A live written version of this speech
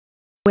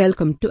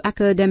Welcome to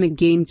Academic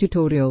Gain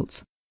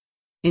Tutorials.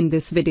 In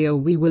this video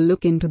we will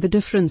look into the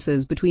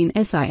differences between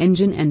SI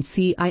engine and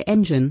CI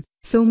engine,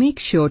 so make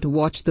sure to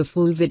watch the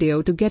full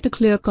video to get a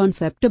clear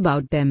concept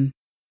about them.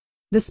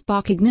 The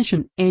spark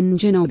ignition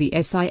engine or the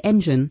SI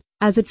engine,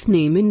 as its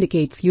name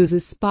indicates,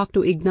 uses spark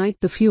to ignite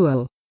the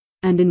fuel.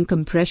 And in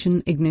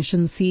compression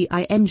ignition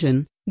CI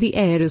engine, the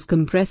air is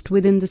compressed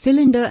within the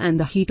cylinder and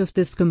the heat of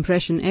this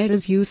compression air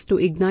is used to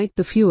ignite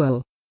the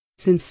fuel.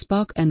 Since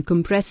spark and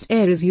compressed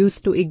air is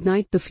used to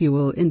ignite the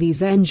fuel in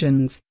these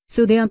engines,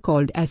 so they are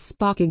called as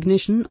spark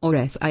ignition or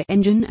SI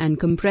engine and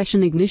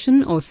compression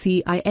ignition or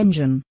CI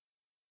engine.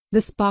 The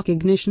spark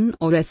ignition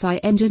or SI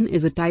engine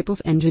is a type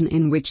of engine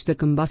in which the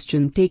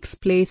combustion takes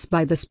place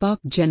by the spark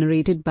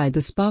generated by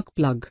the spark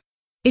plug.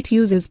 It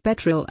uses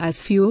petrol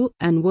as fuel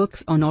and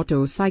works on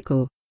Otto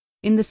cycle.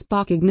 In the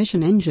spark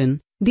ignition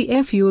engine, the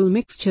air-fuel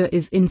mixture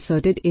is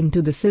inserted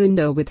into the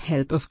cylinder with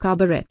help of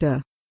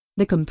carburetor.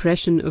 The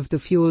compression of the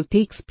fuel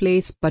takes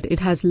place, but it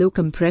has low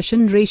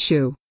compression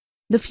ratio.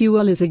 The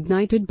fuel is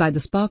ignited by the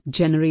spark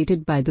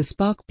generated by the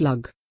spark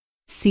plug.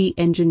 CI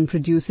engine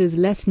produces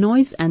less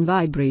noise and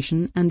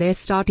vibration, and their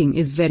starting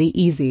is very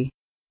easy.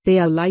 They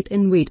are light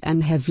in weight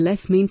and have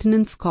less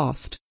maintenance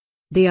cost.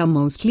 They are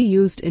mostly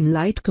used in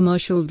light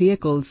commercial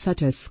vehicles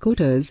such as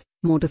scooters,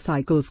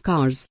 motorcycles,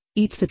 cars,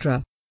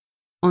 etc.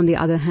 On the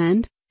other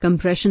hand,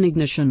 compression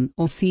ignition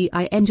or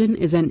CI engine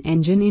is an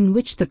engine in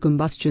which the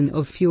combustion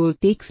of fuel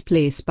takes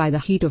place by the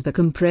heat of the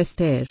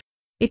compressed air.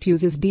 It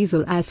uses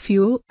diesel as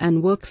fuel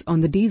and works on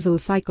the diesel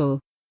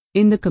cycle.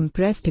 In the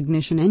compressed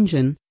ignition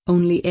engine,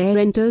 only air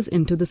enters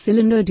into the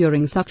cylinder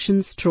during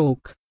suction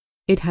stroke.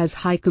 It has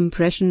high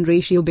compression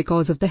ratio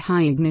because of the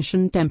high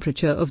ignition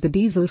temperature of the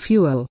diesel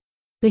fuel.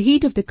 The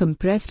heat of the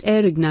compressed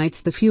air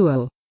ignites the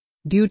fuel.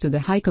 Due to the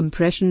high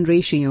compression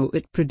ratio,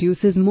 it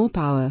produces more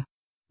power.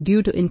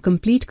 Due to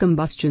incomplete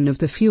combustion of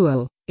the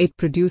fuel, it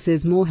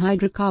produces more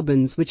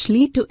hydrocarbons which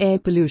lead to air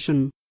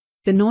pollution.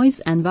 The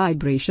noise and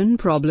vibration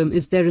problem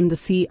is there in the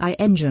CI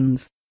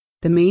engines.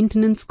 The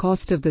maintenance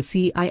cost of the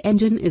CI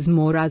engine is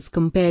more as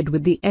compared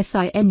with the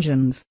SI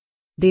engines.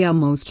 They are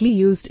mostly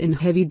used in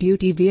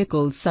heavy-duty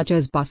vehicles such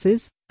as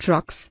buses,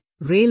 trucks,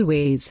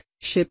 railways,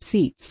 ships,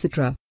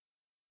 etc.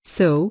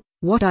 So,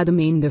 what are the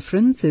main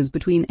differences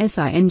between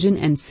SI engine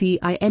and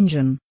CI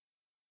engine?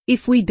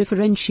 If we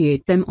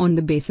differentiate them on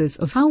the basis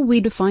of how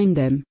we define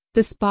them,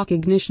 the spark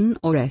ignition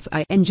or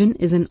SI engine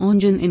is an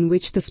engine in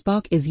which the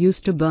spark is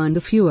used to burn the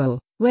fuel,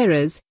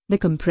 whereas the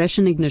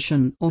compression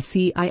ignition or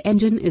CI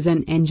engine is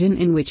an engine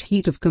in which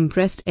heat of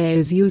compressed air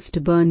is used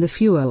to burn the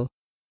fuel.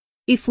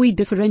 If we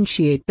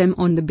differentiate them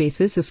on the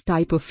basis of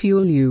type of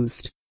fuel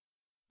used,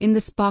 in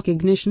the spark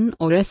ignition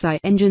or SI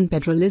engine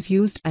petrol is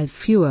used as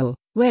fuel,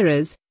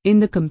 whereas in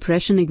the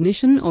compression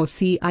ignition or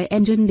CI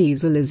engine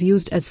diesel is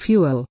used as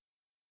fuel.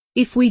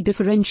 If we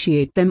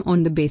differentiate them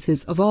on the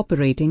basis of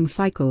operating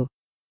cycle,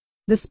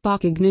 the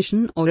spark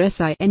ignition or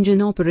SI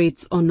engine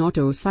operates on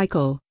Otto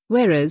cycle,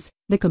 whereas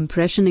the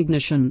compression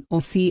ignition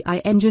or CI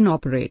engine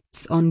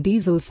operates on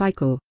diesel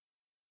cycle.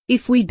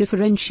 If we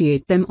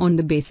differentiate them on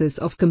the basis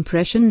of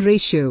compression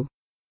ratio,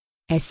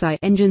 SI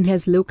engine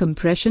has low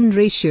compression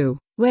ratio,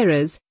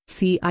 whereas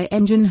CI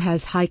engine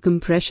has high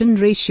compression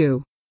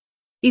ratio.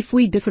 If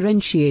we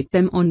differentiate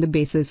them on the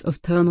basis of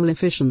thermal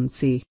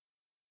efficiency,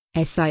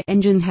 SI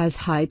engine has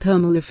high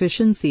thermal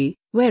efficiency,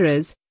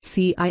 whereas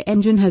CI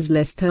engine has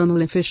less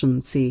thermal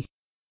efficiency.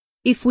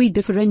 If we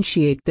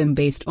differentiate them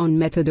based on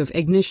method of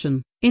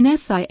ignition, in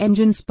SI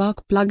engine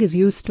spark plug is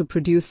used to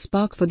produce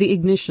spark for the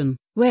ignition,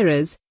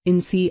 whereas in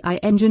CI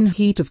engine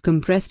heat of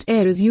compressed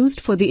air is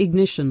used for the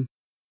ignition.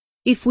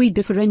 If we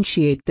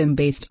differentiate them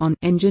based on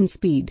engine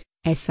speed,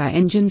 SI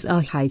engines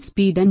are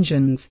high-speed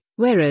engines,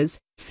 whereas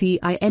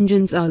CI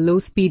engines are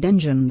low-speed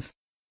engines.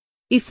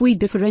 If we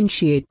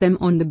differentiate them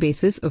on the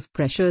basis of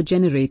pressure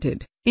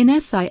generated,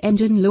 in SI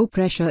engine low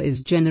pressure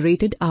is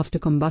generated after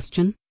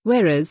combustion,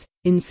 whereas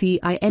in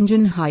CI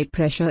engine high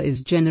pressure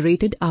is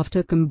generated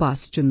after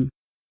combustion.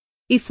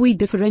 If we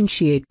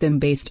differentiate them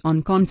based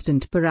on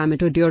constant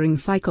parameter during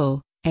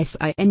cycle,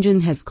 SI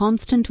engine has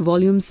constant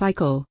volume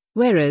cycle,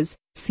 whereas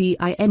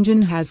CI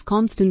engine has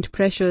constant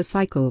pressure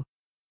cycle.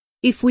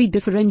 If we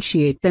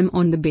differentiate them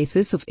on the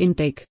basis of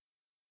intake,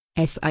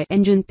 SI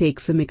engine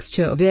takes a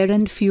mixture of air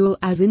and fuel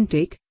as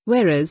intake,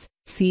 whereas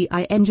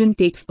CI engine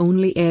takes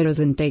only air as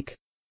intake.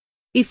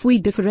 If we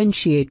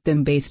differentiate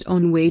them based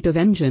on weight of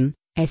engine,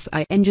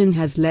 SI engine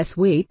has less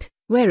weight,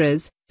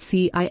 whereas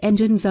CI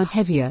engines are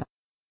heavier.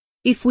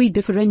 If we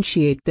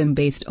differentiate them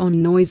based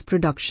on noise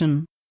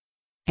production,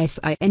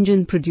 SI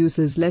engine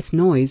produces less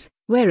noise,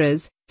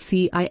 whereas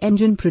CI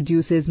engine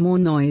produces more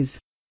noise.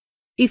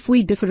 If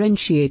we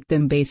differentiate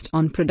them based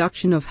on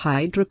production of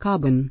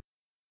hydrocarbon,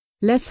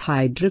 less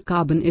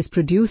hydrocarbon is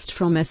produced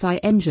from SI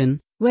engine,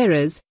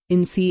 whereas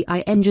in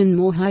CI engine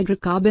more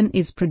hydrocarbon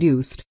is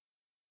produced.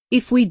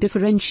 If we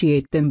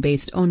differentiate them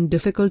based on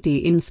difficulty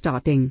in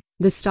starting,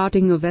 the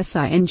starting of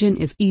SI engine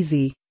is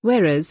easy,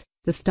 whereas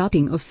the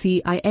starting of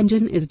CI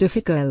engine is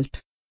difficult.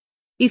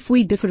 If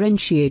we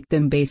differentiate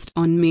them based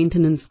on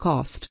maintenance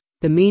cost,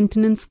 the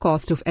maintenance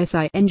cost of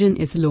SI engine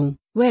is low,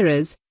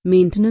 whereas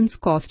maintenance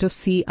cost of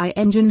CI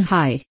engine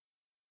high.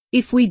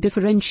 If we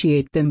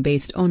differentiate them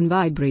based on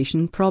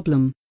vibration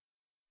problem,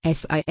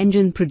 SI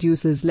engine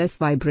produces less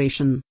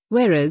vibration,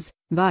 whereas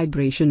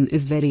vibration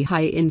is very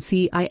high in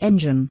CI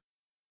engine.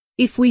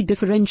 If we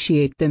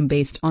differentiate them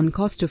based on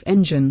cost of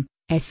engine,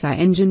 SI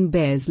engine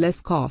bears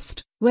less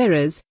cost,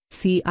 whereas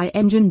CI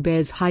engine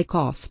bears high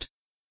cost.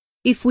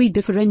 If we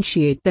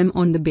differentiate them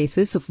on the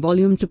basis of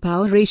volume to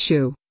power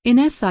ratio, in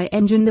SI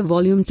engine the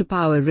volume to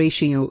power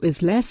ratio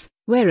is less,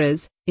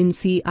 whereas in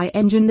CI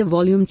engine the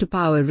volume to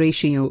power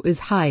ratio is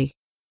high.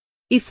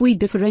 If we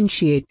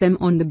differentiate them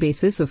on the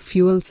basis of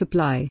fuel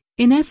supply,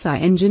 in SI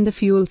engine the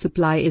fuel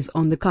supply is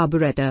on the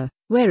carburetor,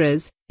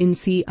 whereas in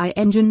CI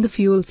engine the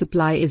fuel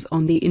supply is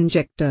on the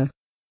injector.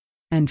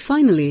 And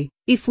finally,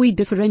 if we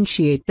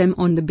differentiate them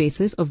on the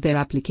basis of their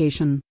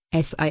application,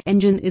 SI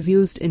engine is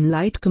used in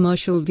light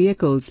commercial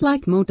vehicles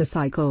like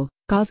motorcycle,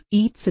 cars,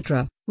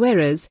 etc.,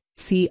 whereas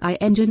CI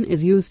engine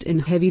is used in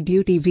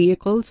heavy-duty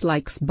vehicles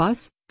like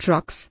bus,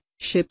 trucks,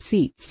 ships,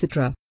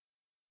 etc.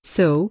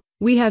 So,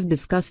 we have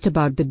discussed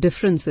about the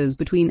differences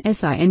between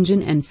SI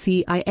engine and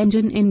CI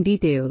engine in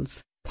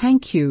details.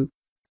 Thank you.